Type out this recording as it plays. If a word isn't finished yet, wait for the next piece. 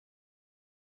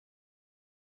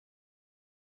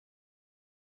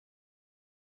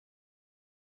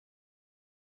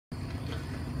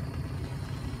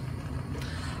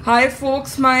Hi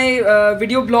folks, my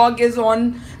video blog is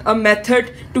on a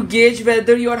method to gauge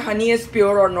whether your honey is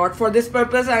pure or not. For this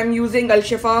purpose I am using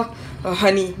SHIFA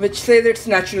honey, which says it's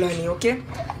natural honey. Okay,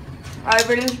 I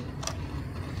will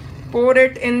pour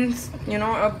it in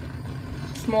a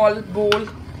small bowl.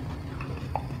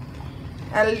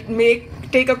 I'll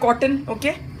take a cotton.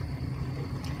 Okay,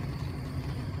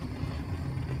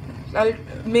 I'll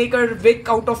make a wick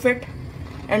out of it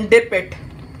and dip it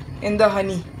in the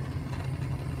honey.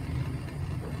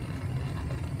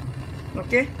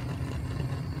 Okay,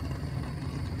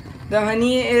 the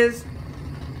honey is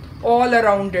all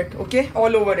around it, okay,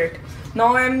 all over it.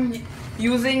 Now I'm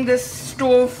using this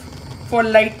stove for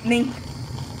lightening.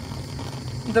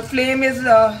 The flame is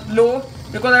low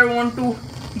because I want to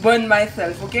burn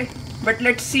myself, okay, but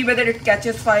let's see whether it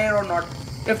catches fire or not.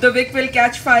 If the wick will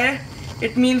catch fire,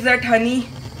 it means that honey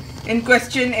in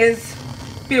question is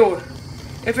pure.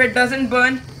 If it doesn't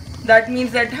burn, that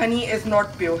means that honey is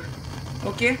not pure.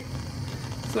 Okay,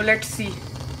 so let's see.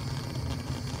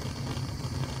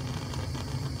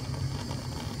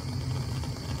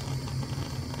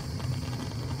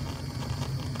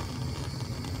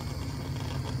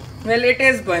 Well, it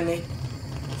is burning,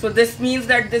 so this means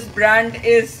that this brand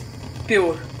is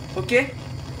pure. Okay,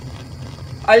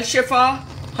 SHIFA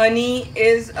honey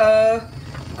is a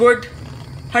good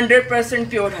 100%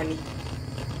 pure honey.